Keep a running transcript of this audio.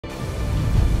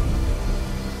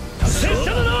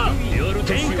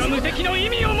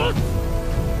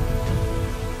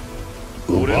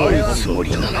奪うつも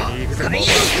りなら最初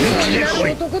にな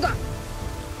る男だ。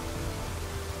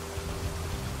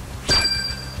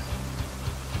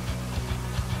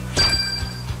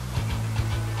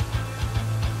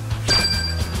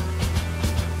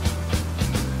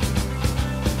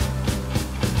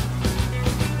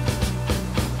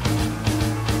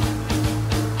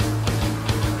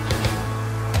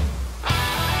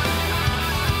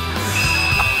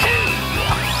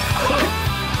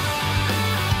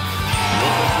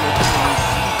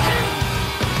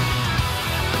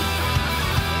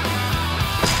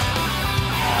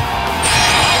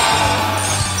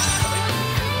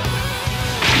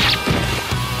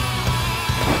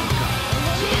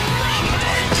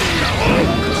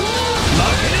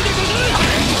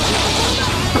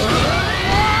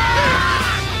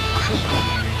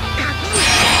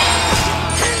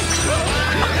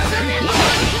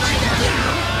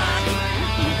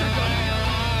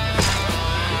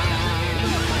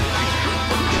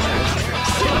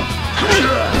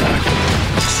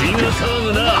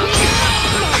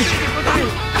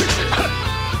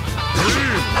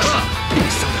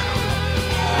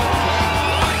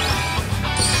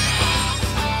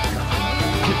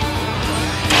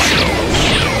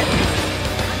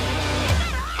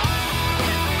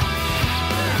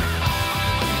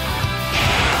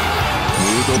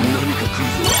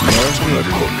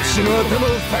こっちの頭を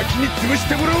先に潰し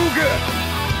てもらおうか。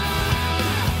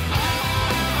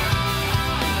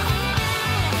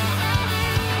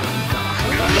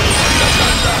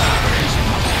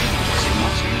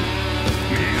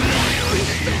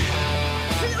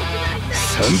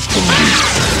3分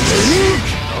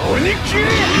鬼切れ。鬼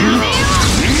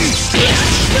切れ。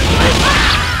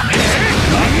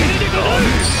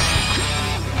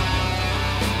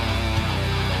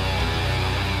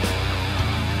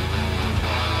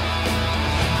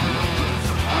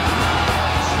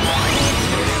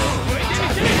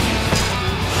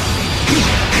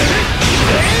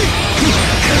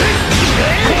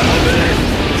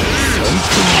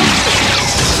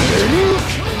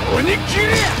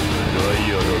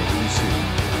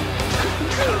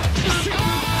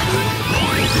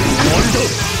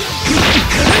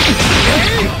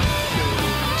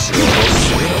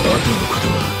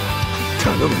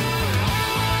頼む。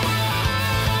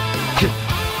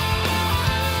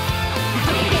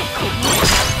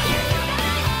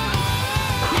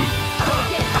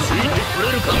ついてくれ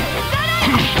るか。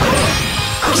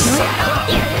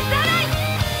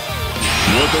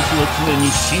私は常に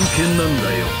真剣なんだ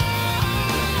よ。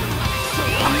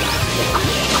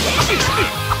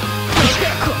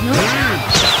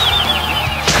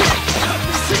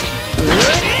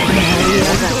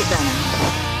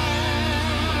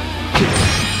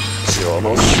邪魔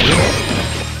するな。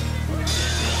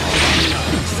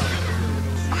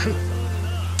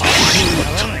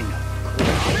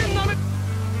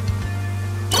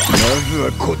まず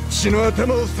はこっちの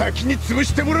頭を先に潰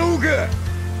してもらおうか。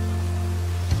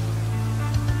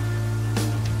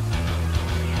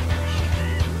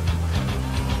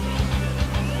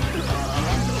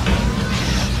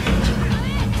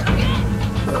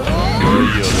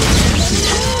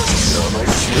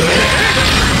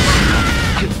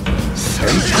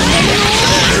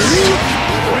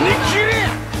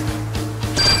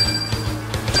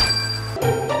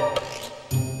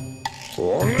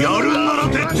やるんなら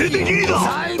徹底的にだ。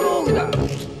サイボーグだ。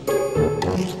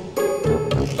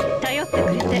頼ってく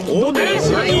れてお願い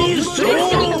します。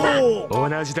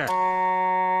同じだ。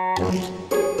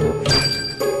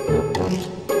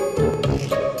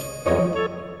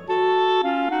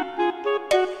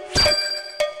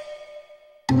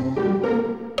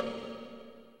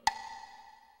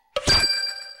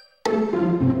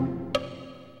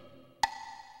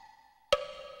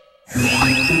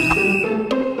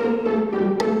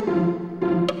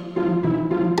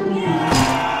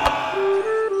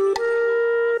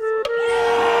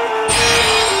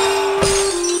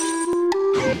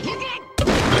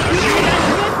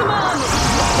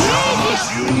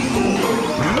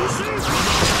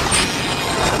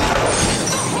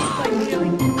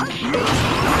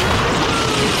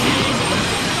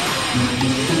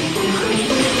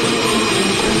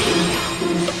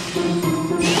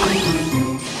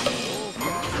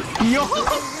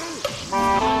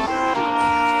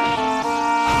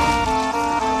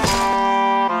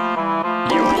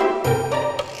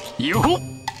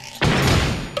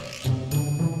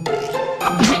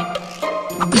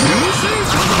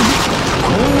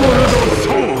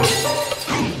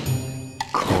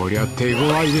こりゃ手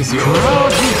強いですよ。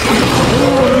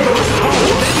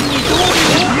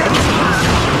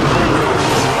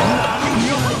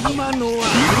今のは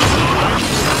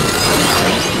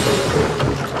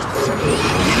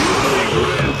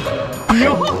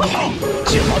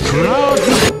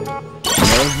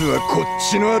こっ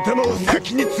ちの頭を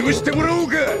先に潰してもらおう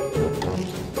か。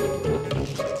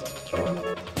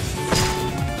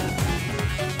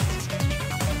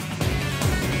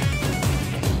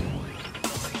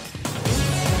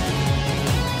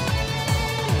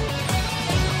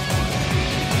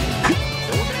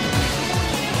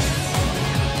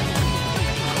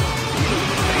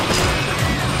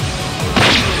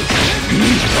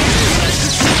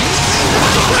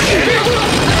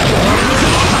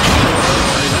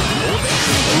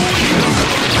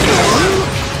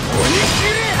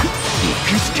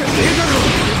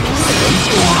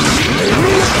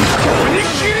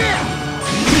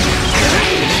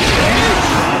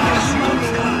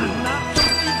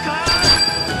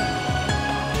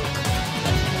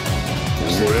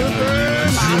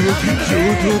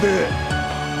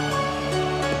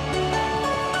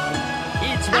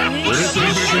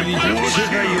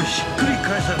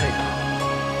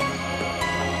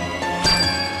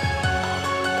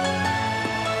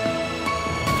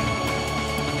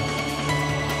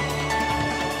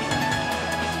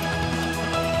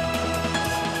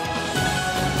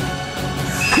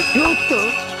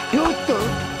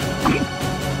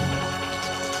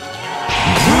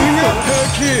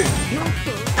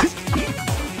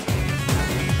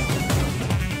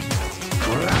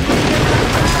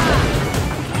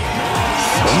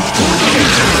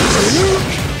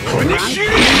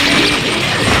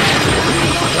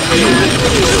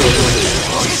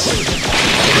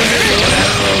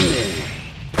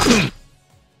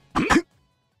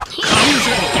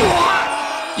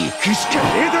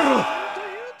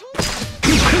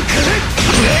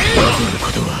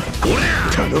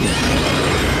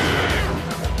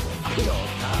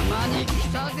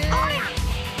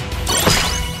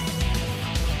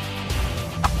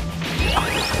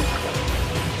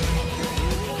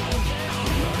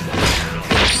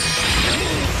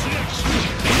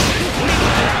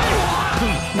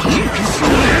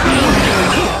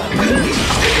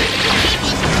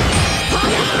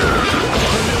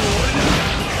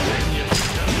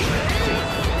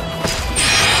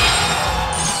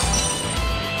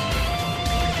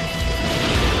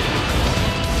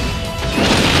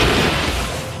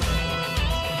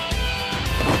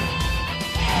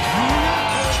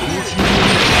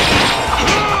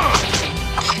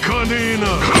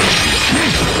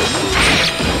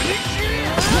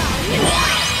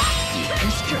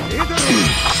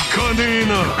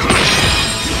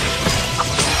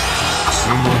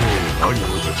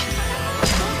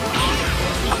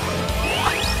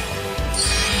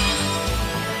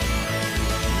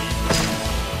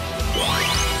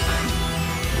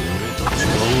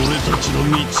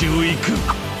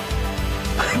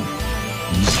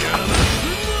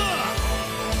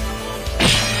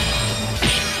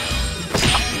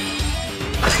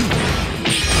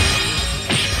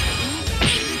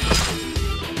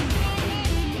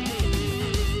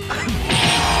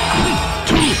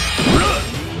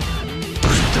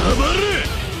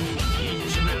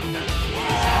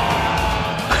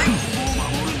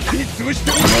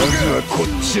こっ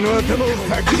ちの頭を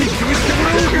先に潰してもら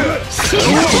おうか。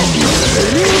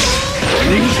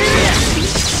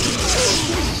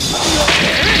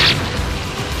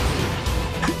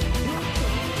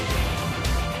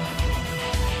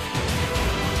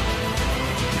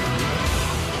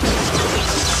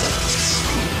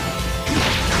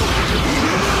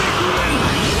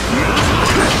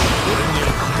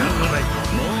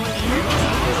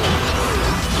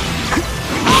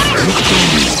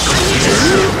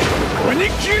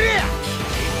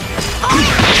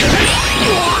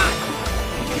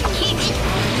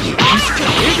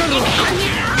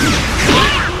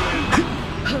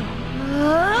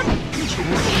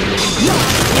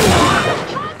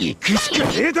行くしか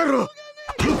ねえだろ。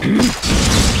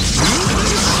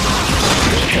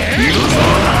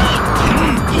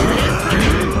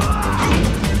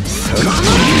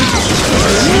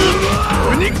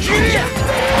鬼切りや。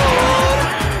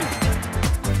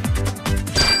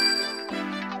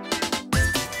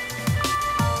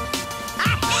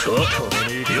さあ、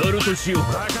やるとしようか。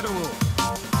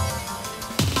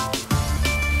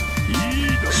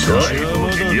さあ、や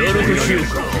るとしよう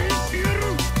か。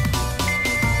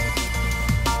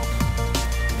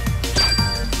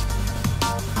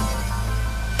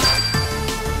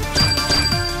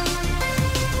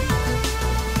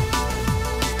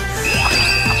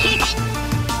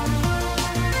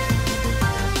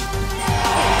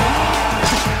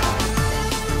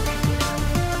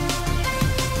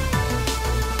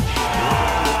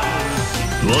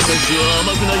私は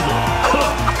甘くないぞ。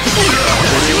こ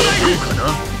れはどうかな。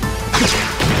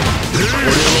これは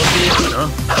どうかな。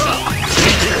つい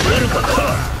てやるかな。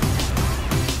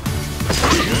つ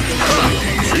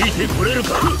いてこれるか。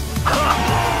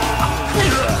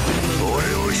俺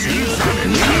を許さねえ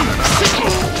な。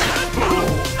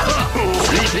つ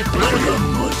いてこれるか。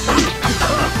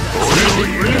俺を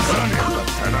許さねえんだっ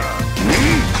たな。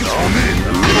ダメだ。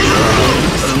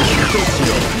どうし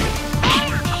よう。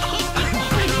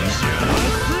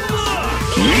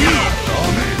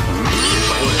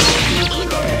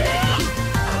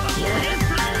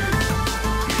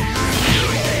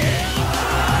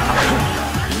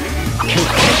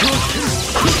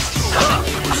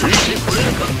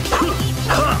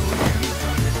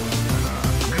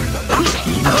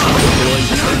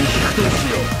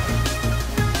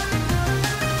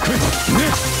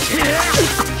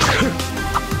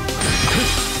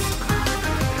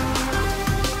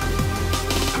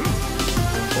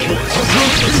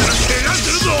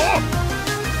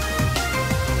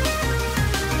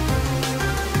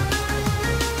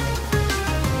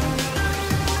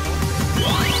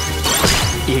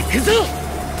行くぞ。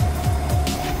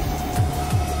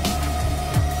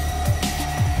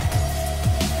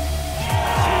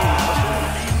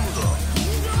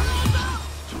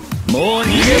もう逃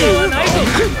げ場はないぞ。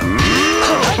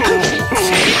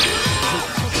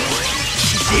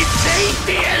実際行って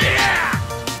やる。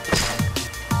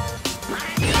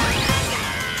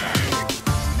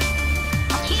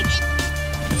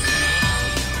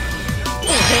俺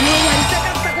のやりたか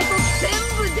ったこと全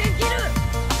部できる。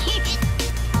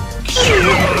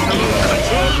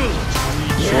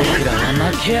僕らは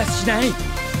負けやしない。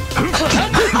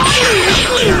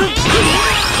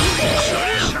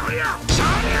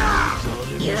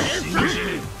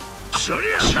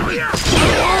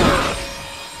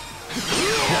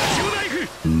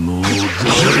もう一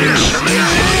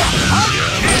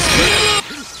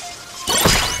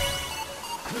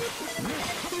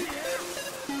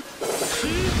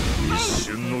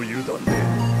瞬の油断でやる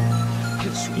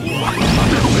わ。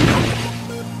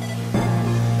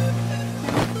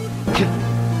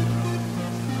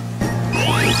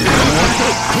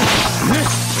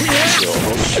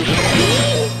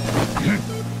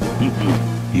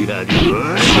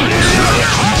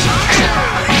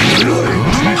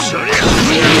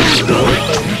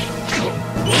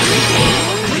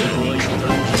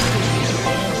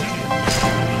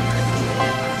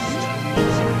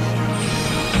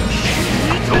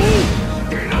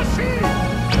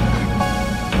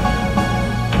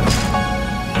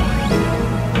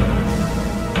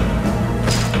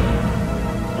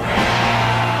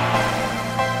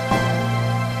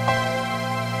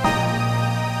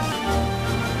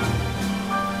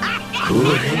これ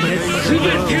で全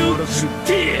てを切って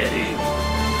やる。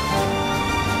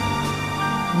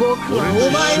僕はお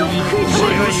前を食い止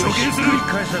める。処刑する。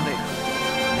返さねえ。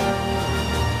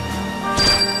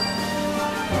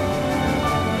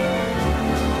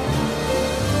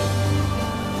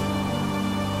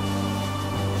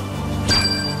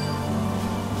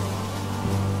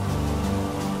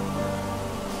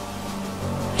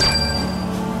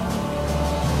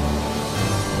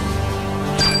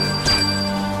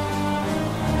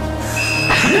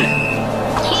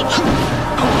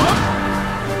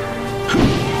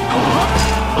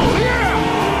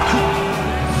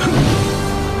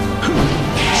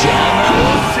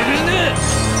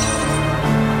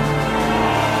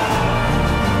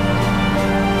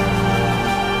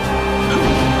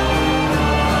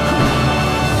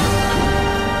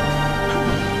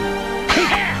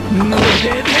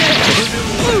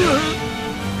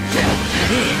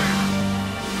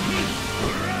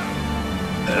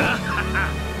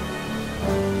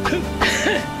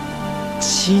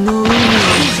血の海を見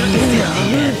せてや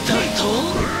ったと。好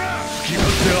き勝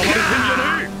手暴れてんじゃ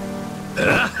ねえ。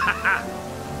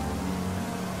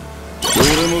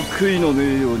俺も悔いのね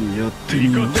えようにやって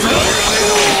みよう。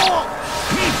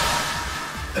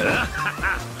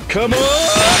カモン。好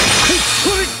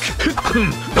き勝手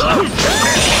暴れてん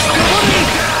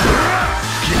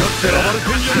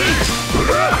じゃねえ。好き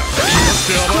勝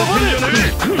手暴れてんじゃね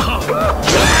え。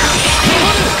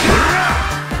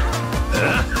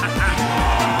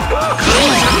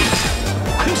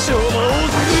勝負を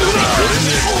するな。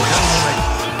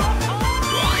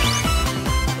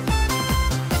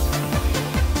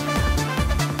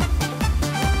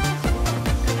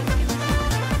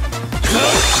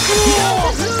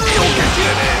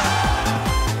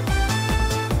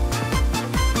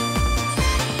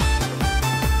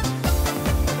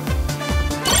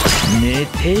寝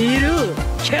ている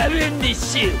キャベンディッ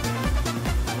シュ。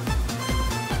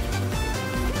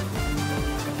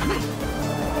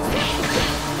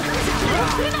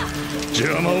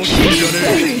邪魔をするんじゃね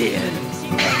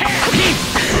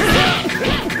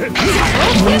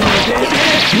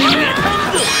え。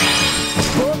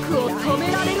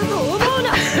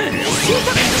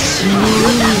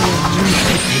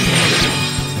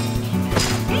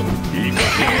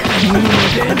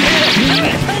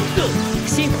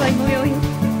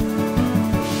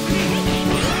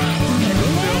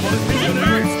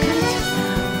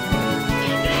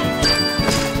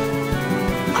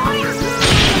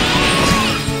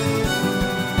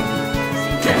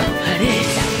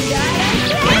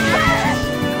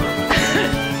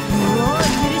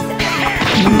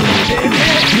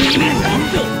全然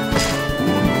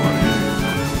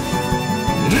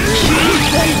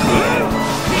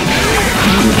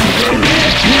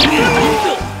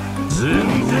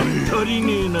足り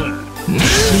ねえな。俺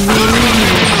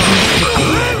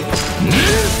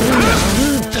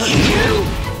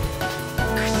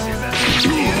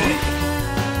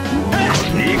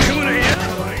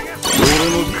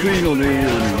の悔いのねえようにや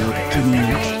ってみよう。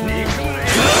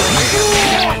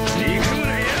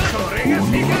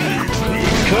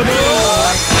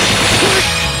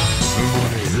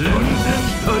全然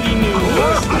足りねえな。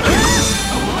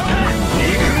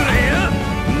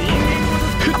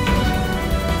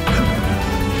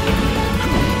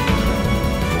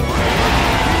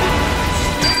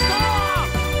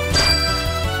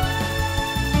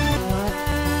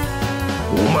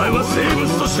お前は生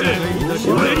物として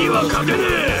俺には勝てねえ。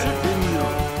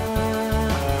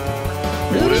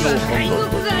俺は海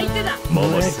賊が相手だ。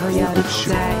周りとやる気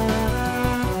だ。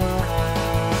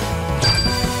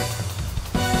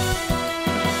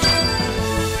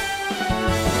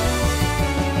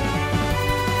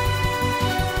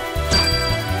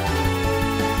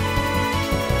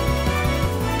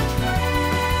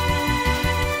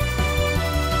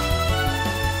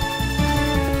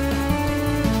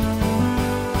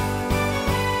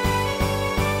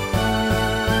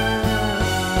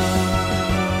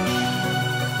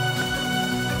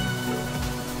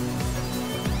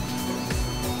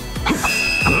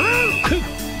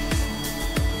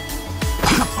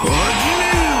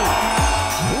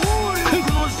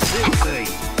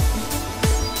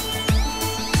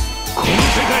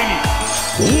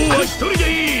王は一人で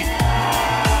いい。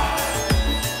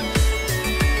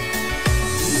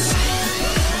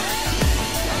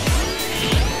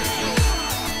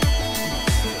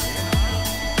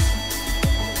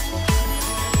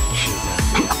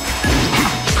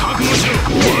覚悟しろ。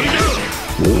終わりだ。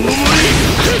大盛り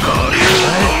カリ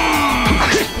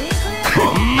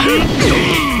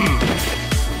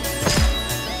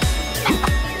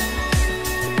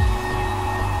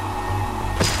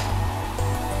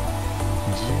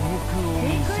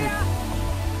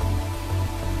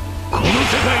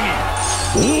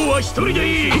王は一人で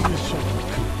いい。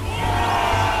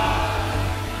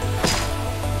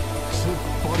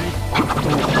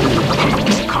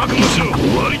覚悟しろ。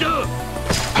終わりだ。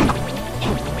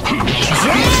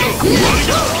覚悟しろ。終わり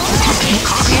だ。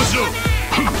覚悟しろ。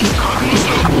覚悟し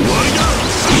ろ。終わりだ。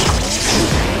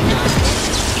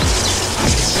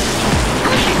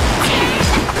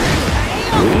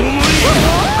大盛り我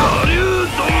流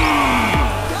丼。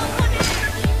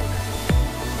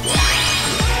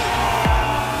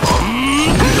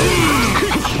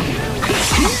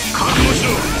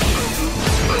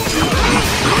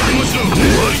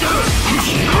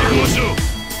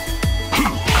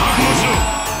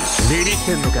ビビっ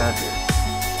てんのか。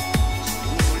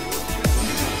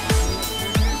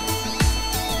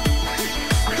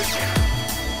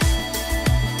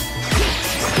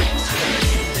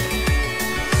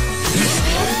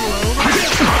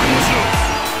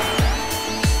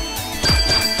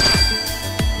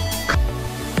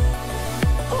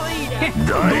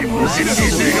だいぶ死に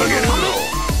出かけるぞ。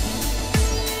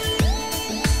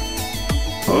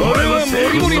俺はモ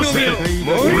リモリの目を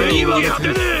俺には勝て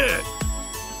ねえ。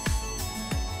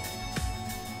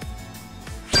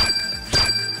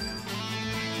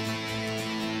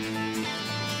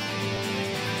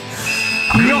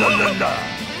なんだ。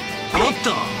おっ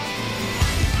と。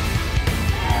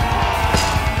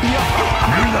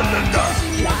なんだ。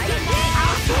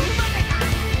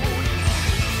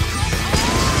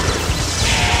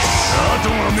あと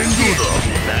は面倒だ。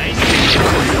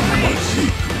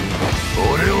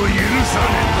俺を許さね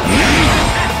え。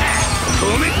止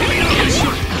めてみろ。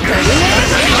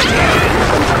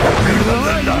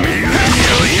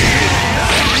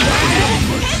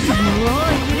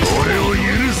俺を許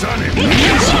さねえ。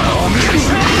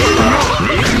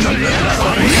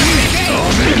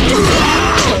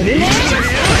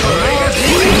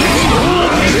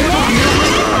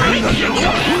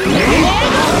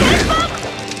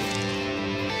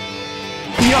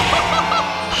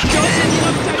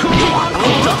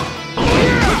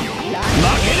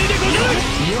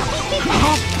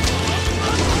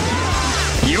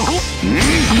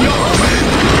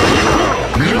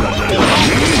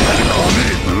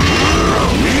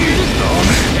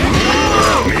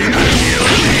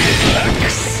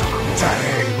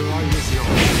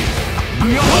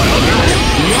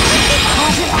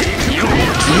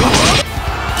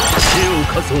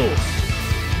そう。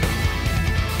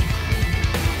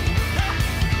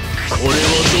これはど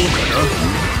うかな。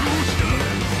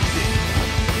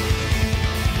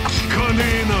聞かねえ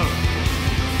な。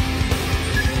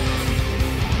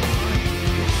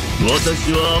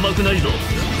私は甘くないぞ。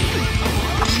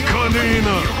聞かねえな。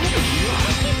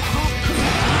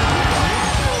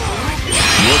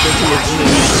私は常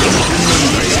に真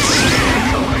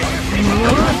剣なん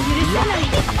だ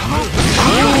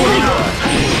よ。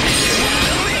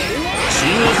血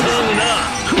が騒ぐな。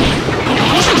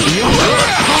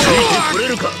ついてこれ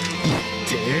るか。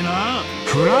てえな。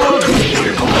フラー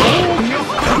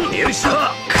よっしゃ。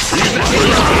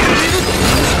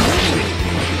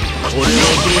これは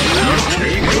どうだ。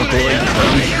ここは一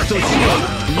旦と違う。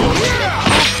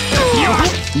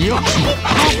よっ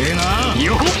ええな。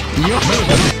よっ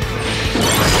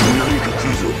何か来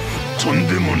るぞ。とんで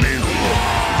もねえぞ。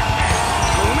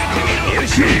止めてみろ。よ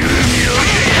し見ろ。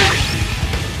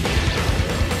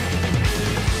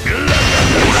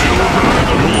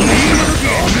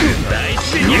大事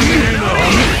に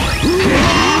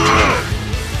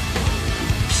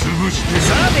潰してさ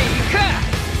あでいくか。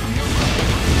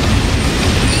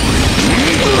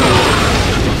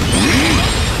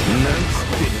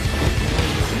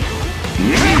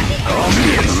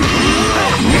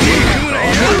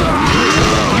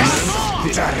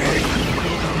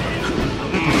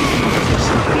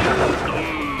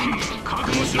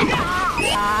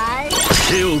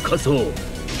手を貸そう。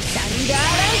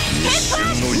一瞬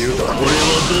の湯だ。これは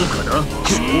どうかな。血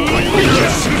が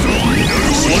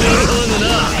騒ぐな。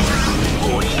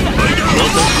私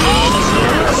は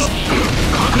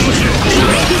覚悟しろ。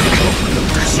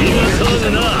血が騒ぐ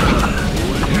な。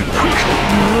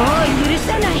もう許さ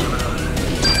ない。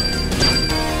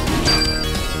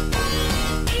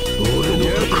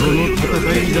この戦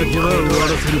いだけは終わら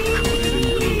せる。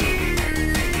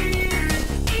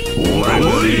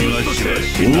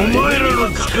お前らの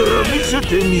力見せ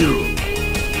てみろ。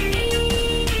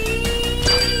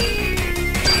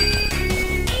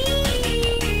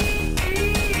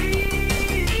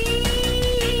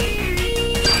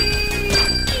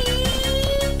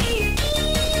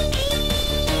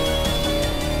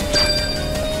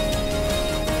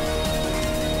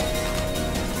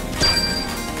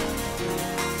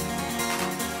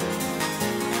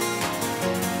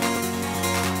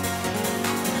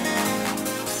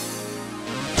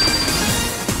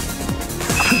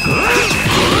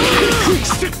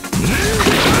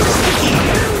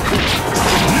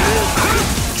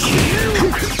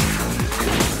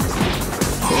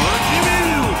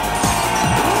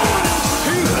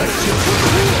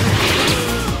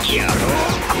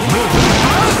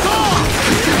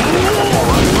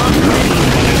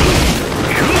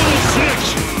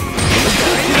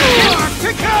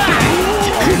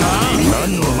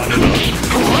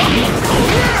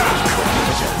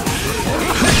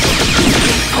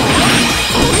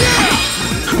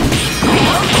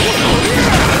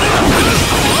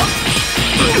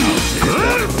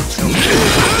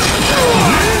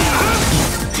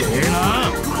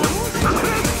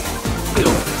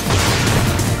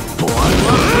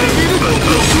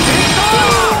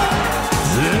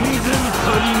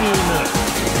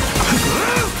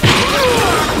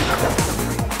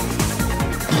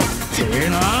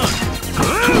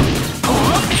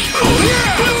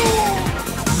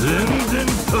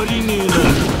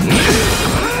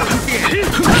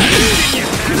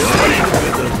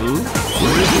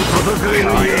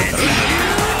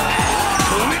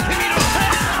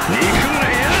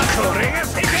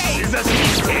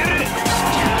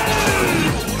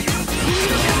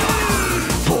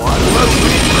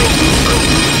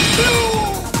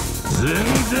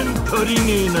足りね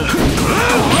えな。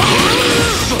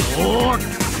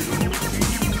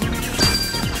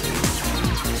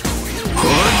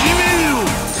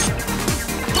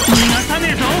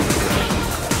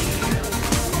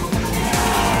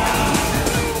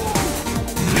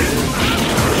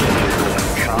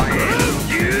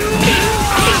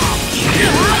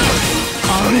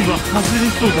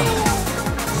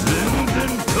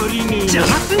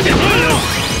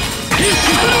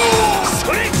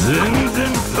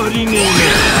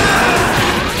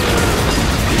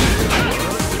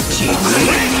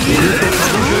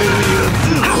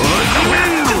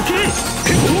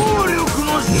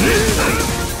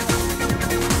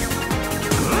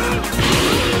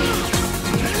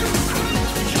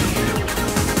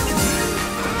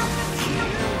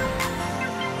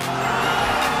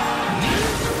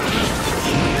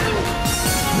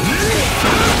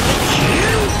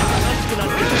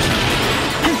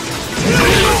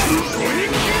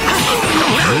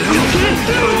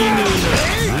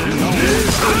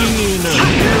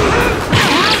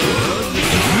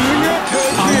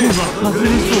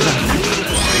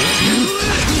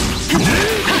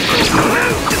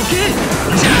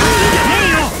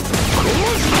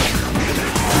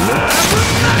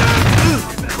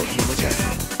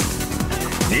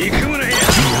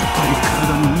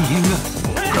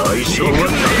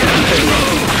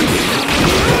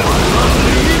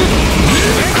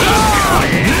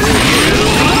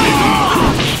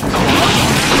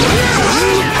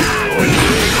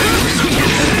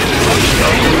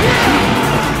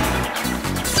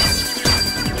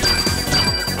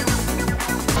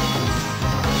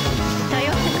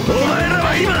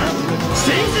は今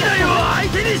新時代を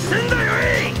相手にしてんだよ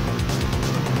い。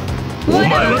お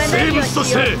前は生物と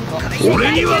して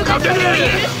俺には勝てねえ。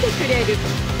許してくれる。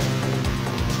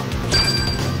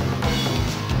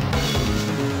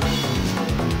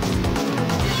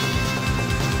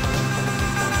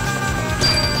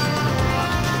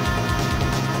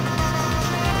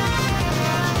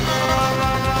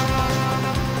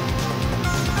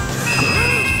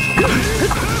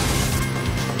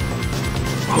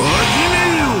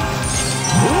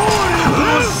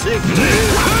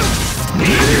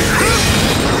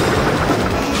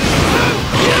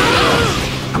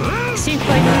心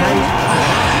配のない。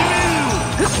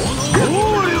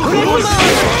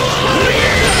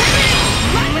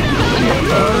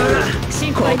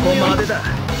心配のまでだ。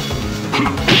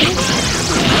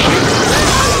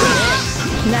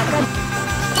中。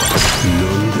何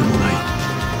でもない。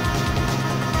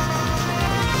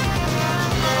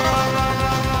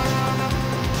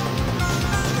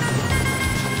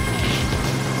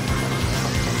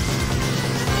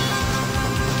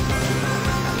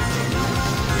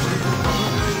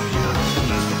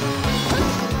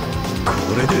こ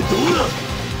れでどうだ。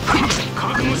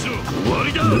覚悟しろ。終わ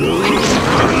りだ。覚悟しろ。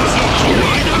終わ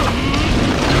りだ。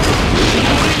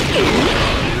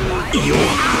よ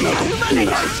何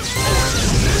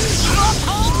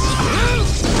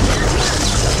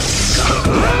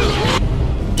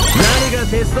か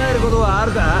手伝えることはあ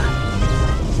るか。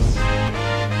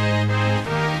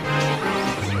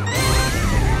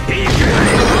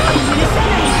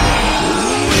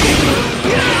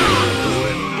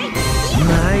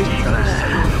参ったな。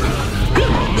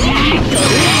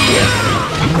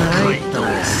参ったな。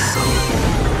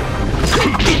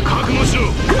覚悟しろ。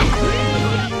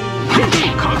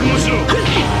覚悟しろ。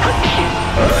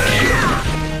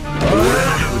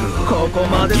ここ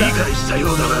までだ。理解したよう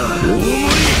だな。大盛り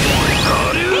ハ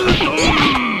リウッド。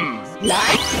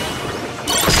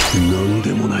なん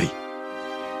でもない。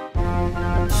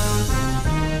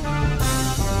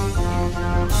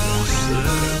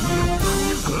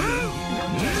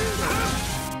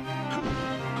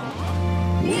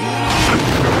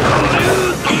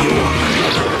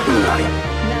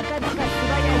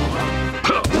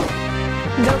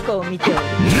どこを見ておる。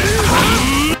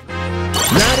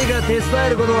何か手伝え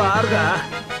ることはあるか。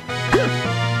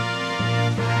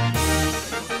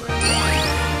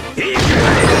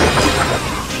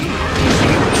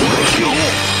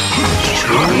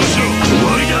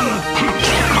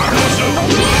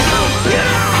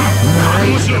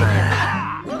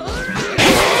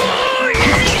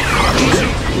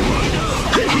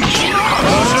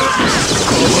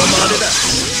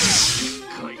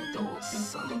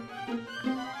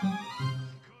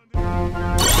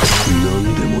な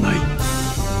んでもない。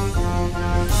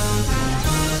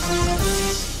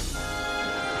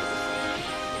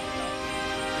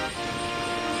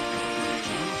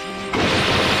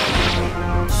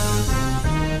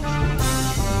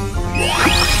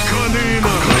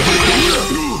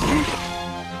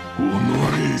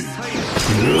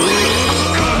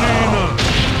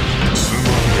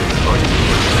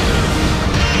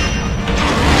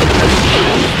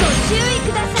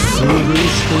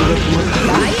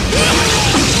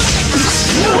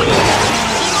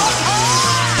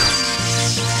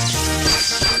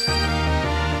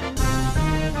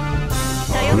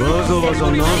わざわざ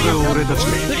なぜ俺たちが。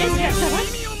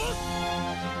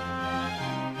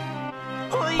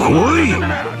来い、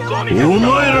お前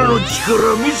らの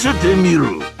力見せてみろ。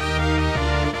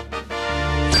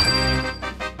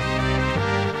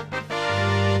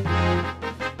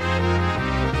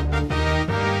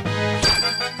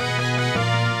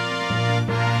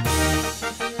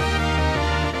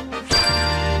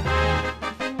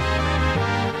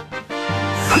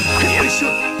よいしょ。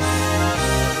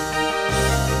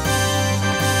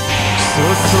さ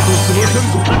っさと済ませる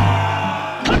ぞ。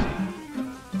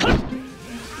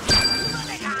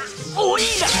おい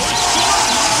ら。よ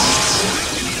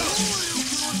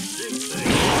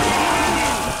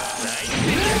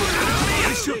い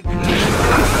しょ。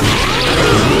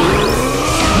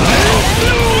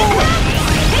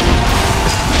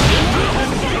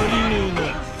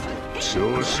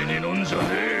調子に乗んじゃね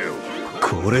えよ。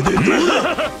これでどう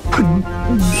だ。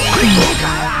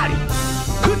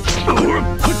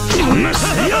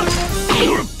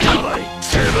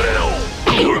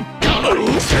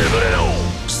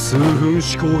数分思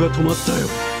考が止まったよ。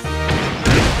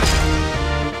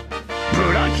ブ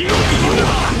ラキオな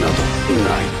どな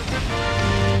い。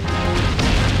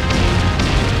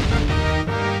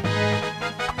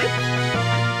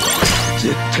絶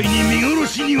対に見殺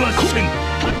しにはせん。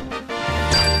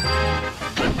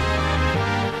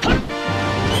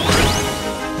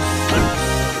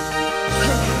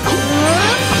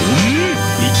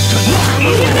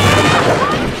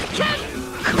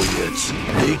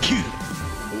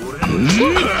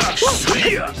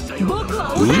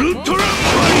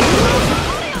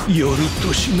る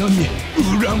年なみ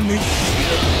裏目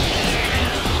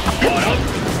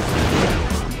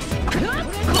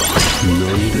な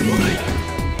んでもない。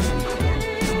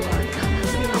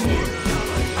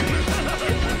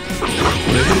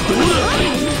これでどうだ。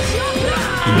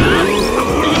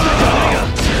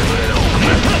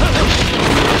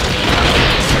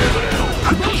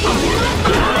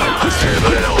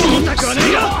痛くはねえ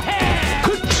よ。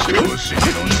調子に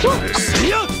乗んじゃね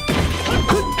え。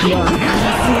や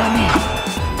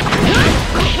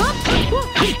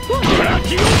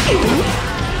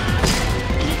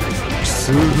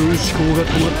数分思考が止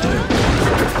まったよ。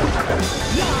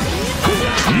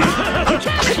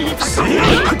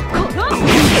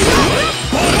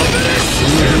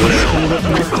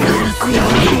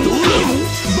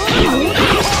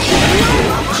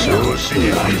調子に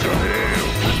乗んじゃねえよ。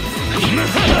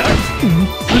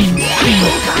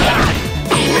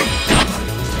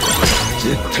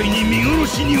絶対に見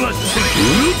殺しにはせん。ウ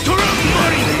ルトラマ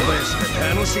リン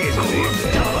楽しげじゃねえん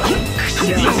だよ。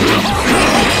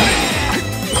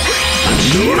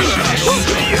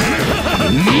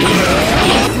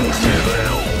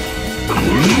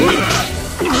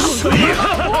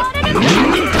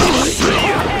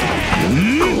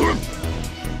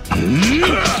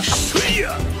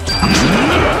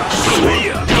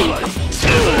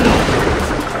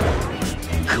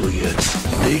こやつ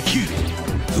できる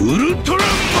ウルトラマ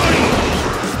リン。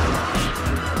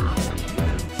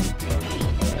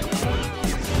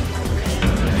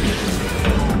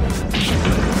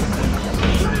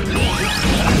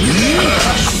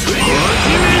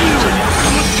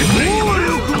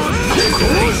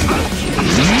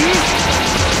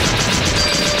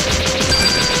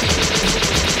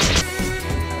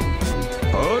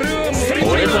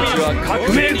俺たちは革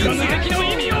命家の敵の意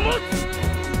味を持つ。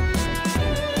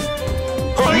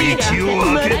道を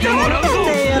開けてもらうぞ。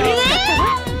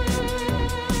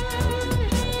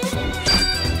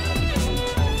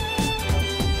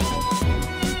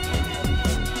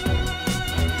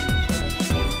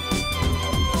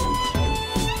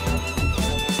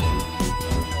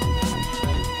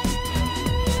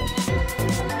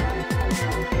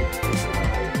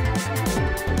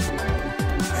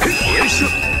よいしょ。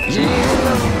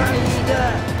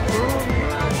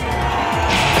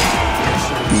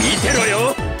見てろ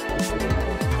よ。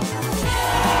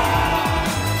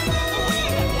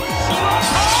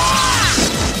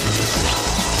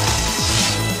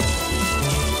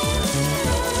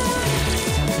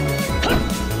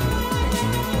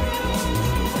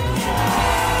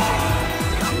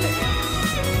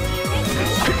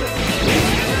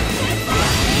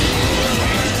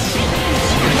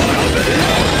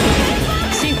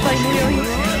心配無用よ。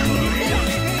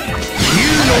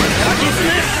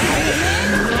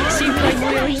心配無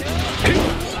用よ。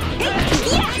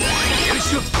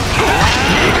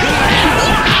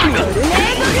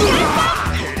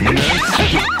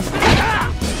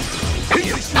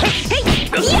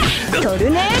トル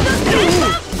ネー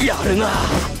ドやるな。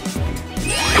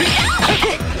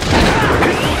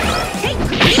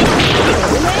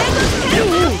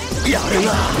やる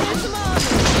な。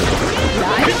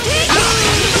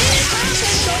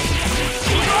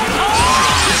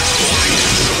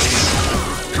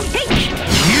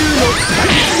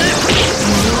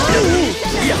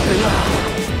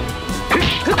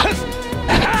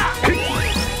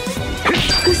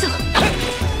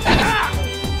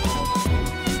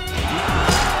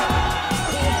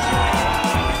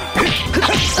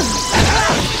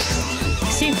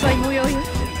心配無用よ。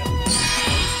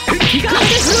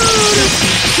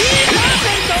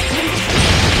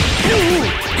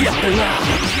やるな。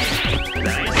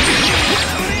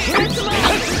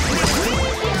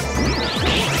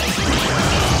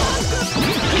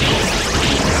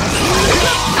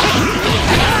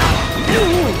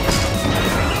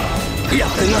や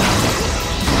るな。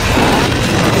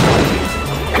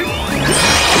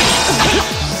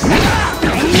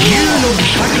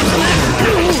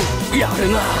や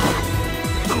るな。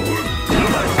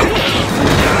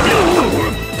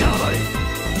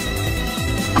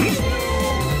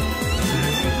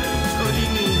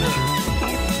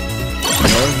ま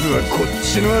ずはこっ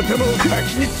ちの頭を先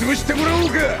に潰してもらおう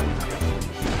か。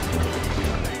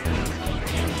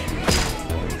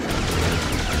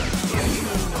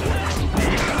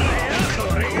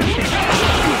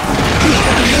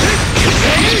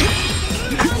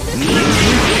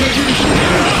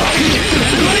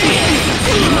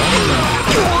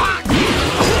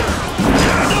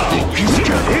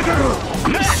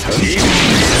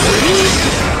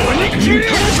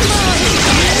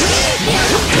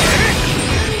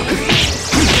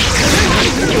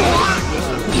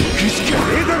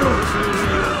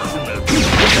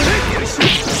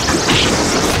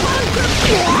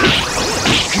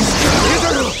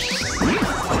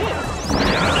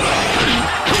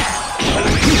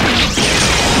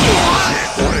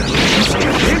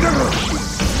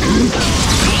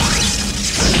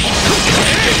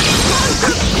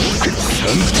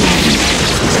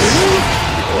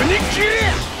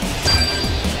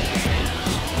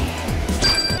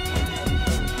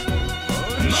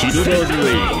シルバードウ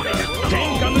ェ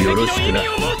イだ。よろしくな。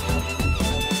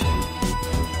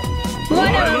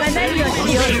わらわが何をし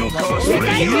ようと世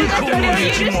界中がそれを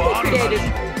許してくれる。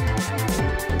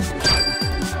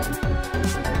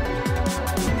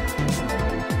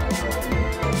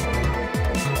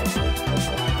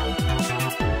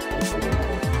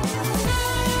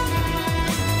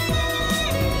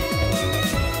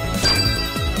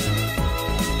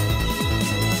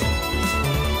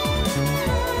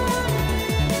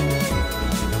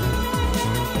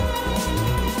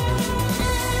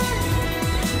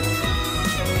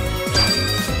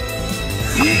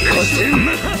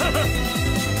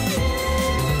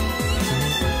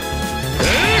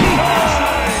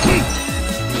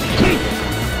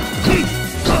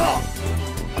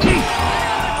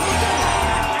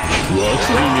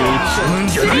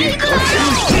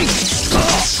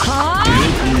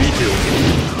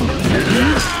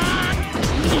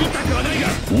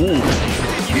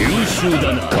優秀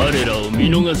だな。彼らを見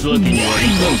逃すわけにはい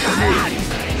かんかね。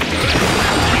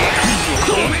止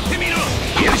めてみろ。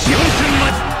よし、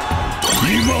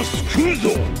今救うぞ。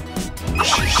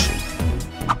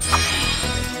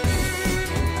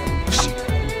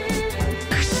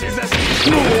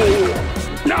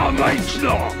生意気だ。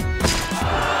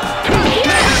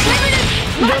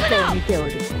どこを見ておる。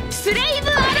スレイブ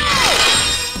アロー。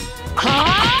は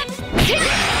あ。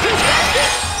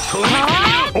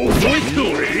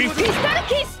ピスタル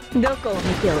キス。どこを見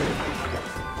ておる。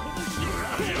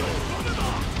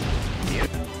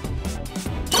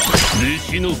弟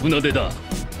子の船出だ。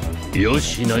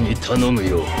吉名に頼む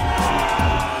よ。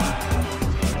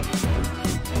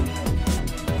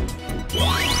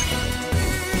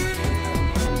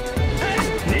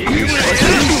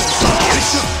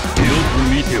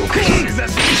見ておけ。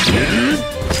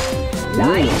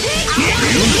来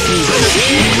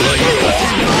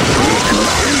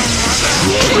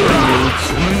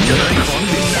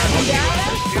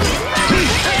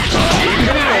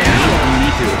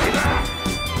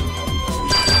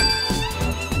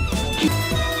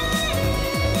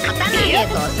刀芸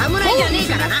と侍じゃねえ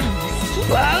からな。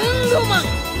バウンドマン。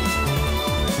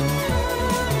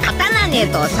刀芸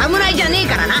と侍じゃねえ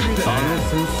からな。あの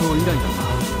戦争以来だな。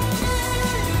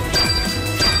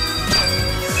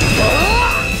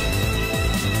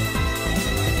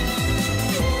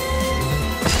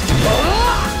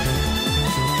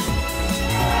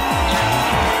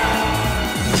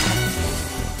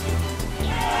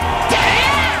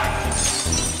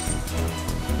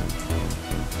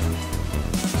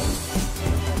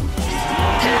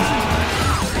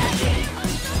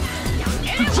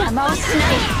邪魔をしない。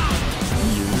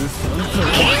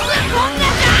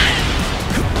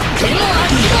手も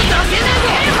足も出せねえぞ。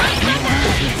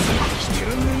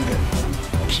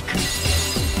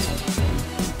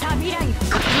旅ライフ。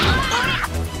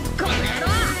この野郎、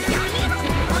やめろ、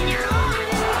この野郎。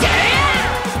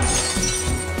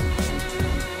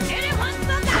エレファント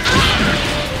だ。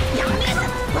やめろ、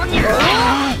この野郎。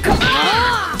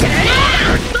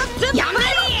やめろ、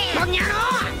この野郎。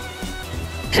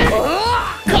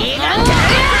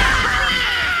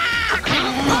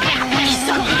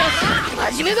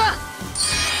真面目だ。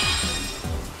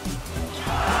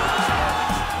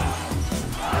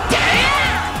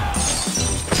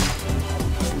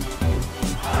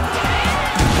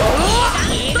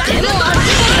手も足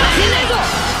も出せねえぞ。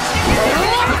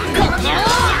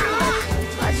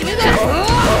真面目だ。真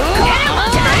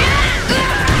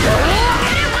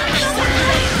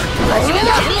面目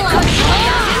だ。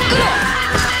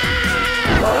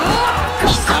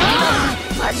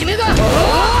真面目だ。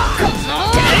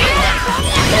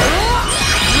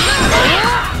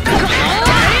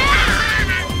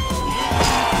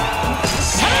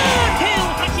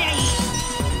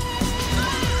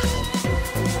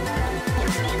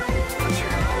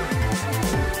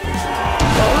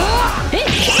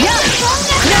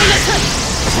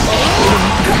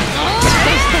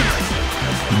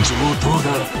上等だ。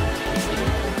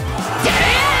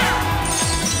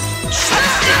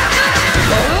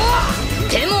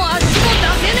手も足も出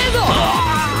せねえぞ。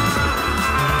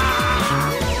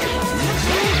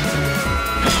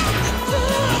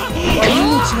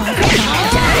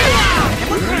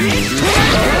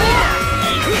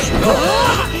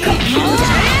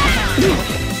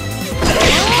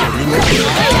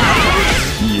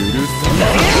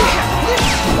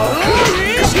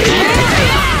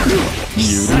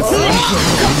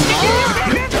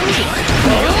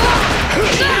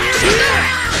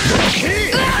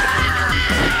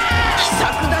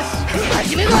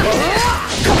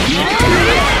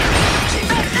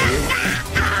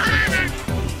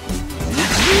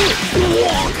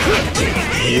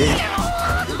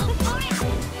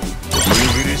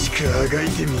がい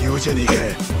てみようじゃねえか。い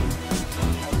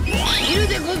る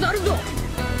でござるぞ。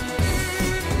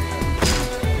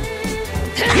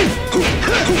お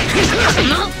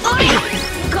い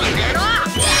この野郎、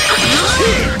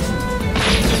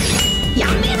や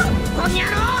めろこの野郎。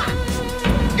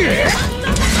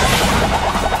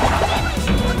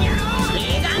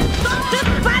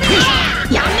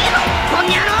やめろこの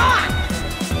野郎。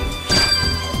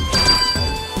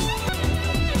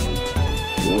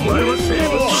お前は生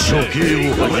物処刑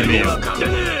を始めよう。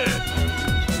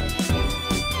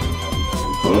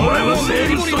お前は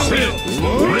生物として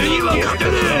俺には勝て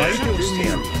ねえ。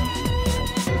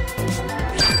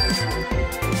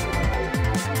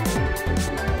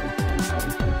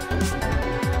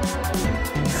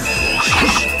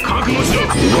覚悟しろ。終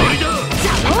わりだ。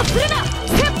邪魔をするな。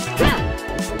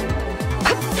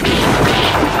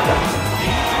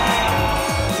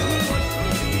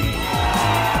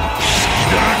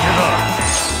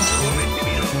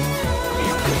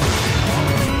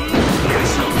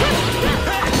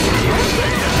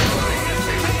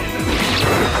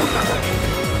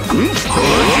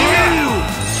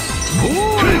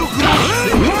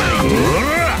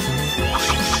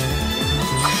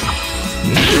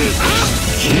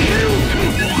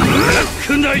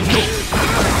ナイト。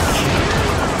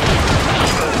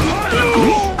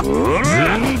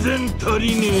全然足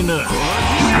りねえな。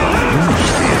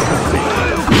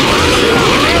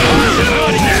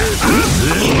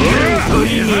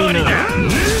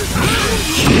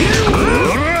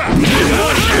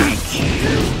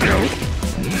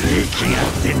息がっ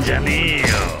てんじゃねえよ。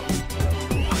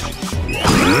ブ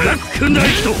ラックナイ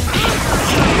ト。終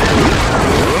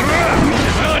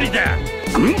わりだ。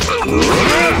息がって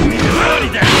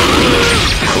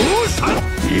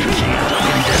んじゃ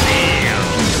ねえよ。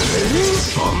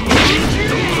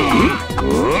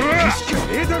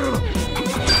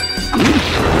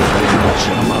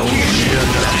邪魔をしやがっ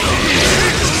て。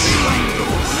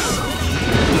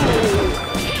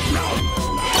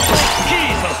キー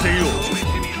させよう。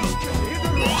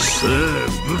さあ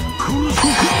ぶっ殺そ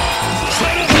うか。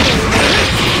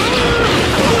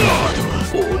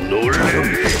おのれ。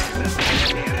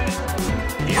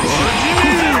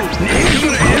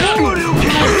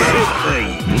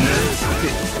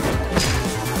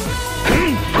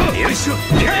よいしょ。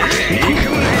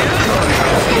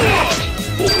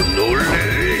おのれ。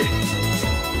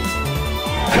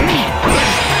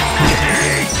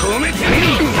止めてみろ。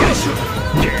よいしょ。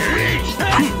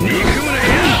憎むなよ。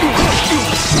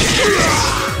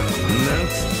なん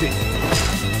つって。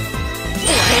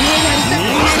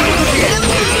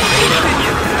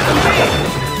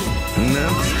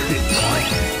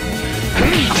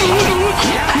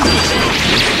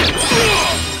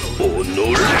俺の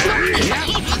やりたくなんつ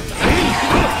って。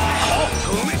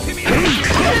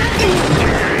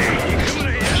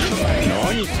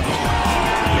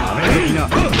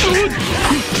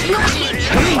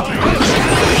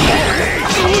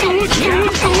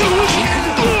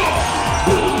お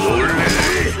のれ。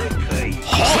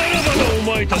さらばだお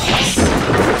前たち。